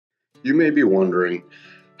You may be wondering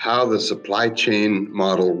how the supply chain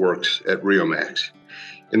model works at Riomax.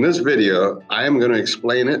 In this video, I am going to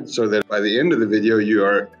explain it so that by the end of the video, you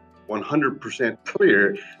are 100%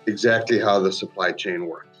 clear exactly how the supply chain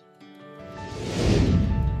works.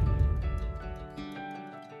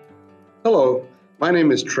 Hello, my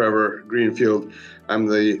name is Trevor Greenfield. I'm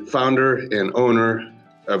the founder and owner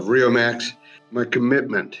of Riomax. My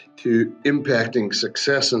commitment to impacting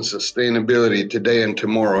success and sustainability today and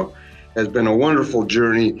tomorrow has been a wonderful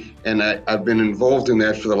journey, and I've been involved in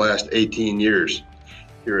that for the last 18 years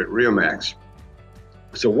here at Riomax.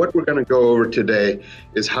 So what we're going to go over today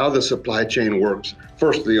is how the supply chain works,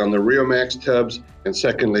 firstly on the Riomax tubs, and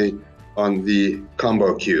secondly on the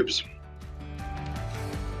combo cubes.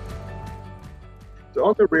 So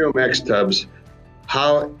on the Riomax tubs,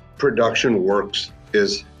 how production works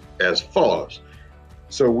is as follows.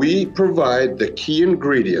 So we provide the key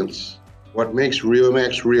ingredients, what makes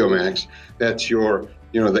Riomax Riomax. That's your,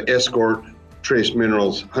 the Escort trace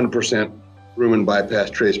minerals, 100% rumen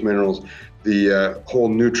bypass trace minerals, the whole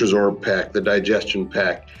Nutrizorb pack, the digestion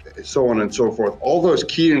pack, so on and so forth. All those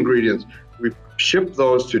key ingredients, we ship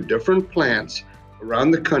those to different plants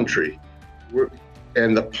around the country,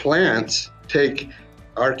 and the plants take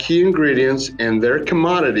our key ingredients and their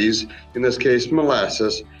commodities, in this case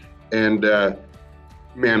molasses, and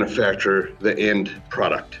manufacture the end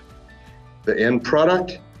product. The end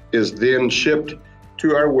product is then shipped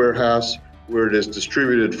to our warehouse where it is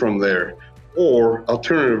distributed from there. Or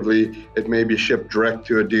alternatively, it may be shipped direct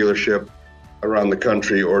to a dealership around the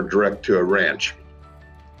country or direct to a ranch.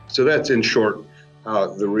 So that's in short how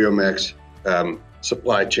the Riomax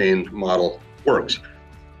supply chain model works.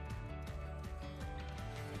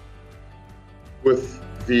 With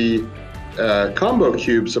the combo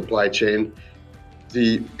cube supply chain,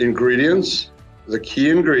 the ingredients, the key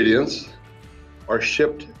ingredients, are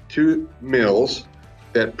shipped to mills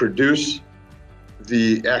that produce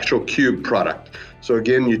the actual cube product. So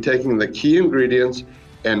again, you're taking the key ingredients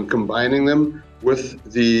and combining them with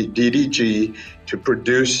the DDG to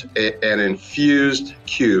produce an infused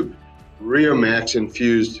cube, Riomax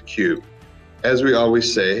infused cube. As we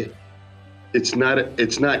always say, it's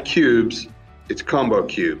not cubes, it's combo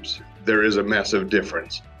cubes. There is a massive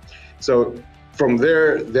difference. So from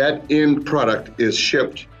there, that end product is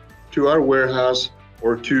shipped to our warehouse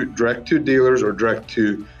or direct to dealers or direct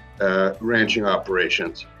to ranching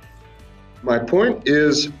operations. My point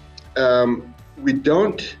is we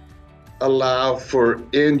don't allow for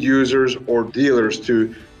end users or dealers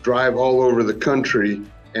to drive all over the country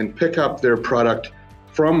and pick up their product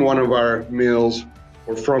from one of our mills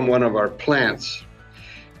or from one of our plants,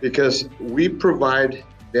 because we provide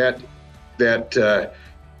that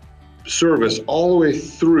service all the way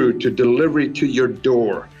through to delivery to your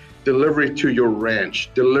door, delivery to your ranch,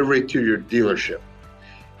 delivery to your dealership.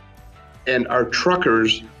 And our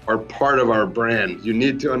truckers are part of our brand. You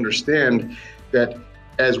need to understand that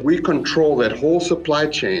as we control that whole supply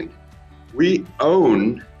chain, we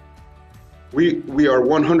are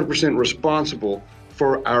 100% responsible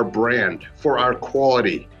for our brand, for our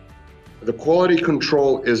quality. The quality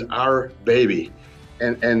control is our baby,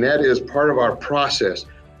 and that is part of our process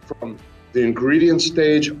from the ingredient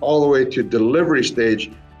stage all the way to delivery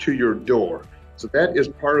stage to your door. So that is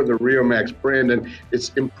part of the Riomax brand, and it's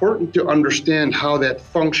important to understand how that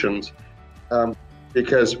functions,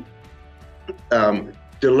 because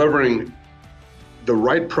delivering the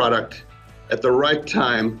right product at the right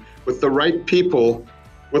time with the right people,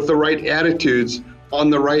 with the right attitudes on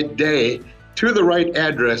the right day to the right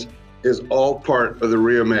address is all part of the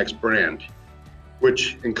Riomax brand,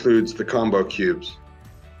 which includes the combo cubes.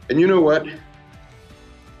 And you know what?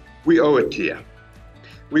 We owe it to you.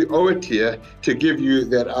 We owe it to you to give you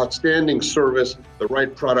that outstanding service, the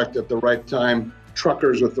right product at the right time,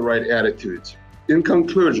 truckers with the right attitudes. In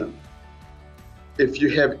conclusion, if you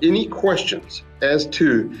have any questions as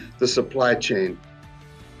to the supply chain,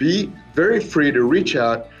 be very free to reach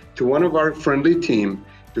out to one of our friendly team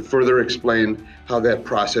to further explain how that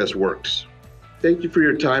process works. Thank you for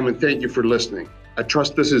your time and thank you for listening. I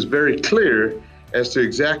trust this is very clear as to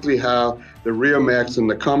exactly how the Riomax and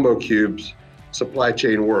the combo cubes supply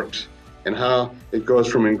chain works and how it goes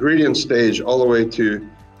from ingredient stage all the way to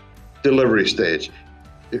delivery stage.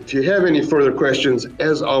 If you have any further questions,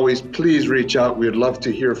 as always, please reach out. We'd love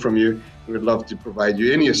to hear from you. We'd love to provide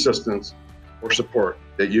you any assistance or support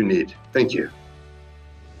that you need. Thank you.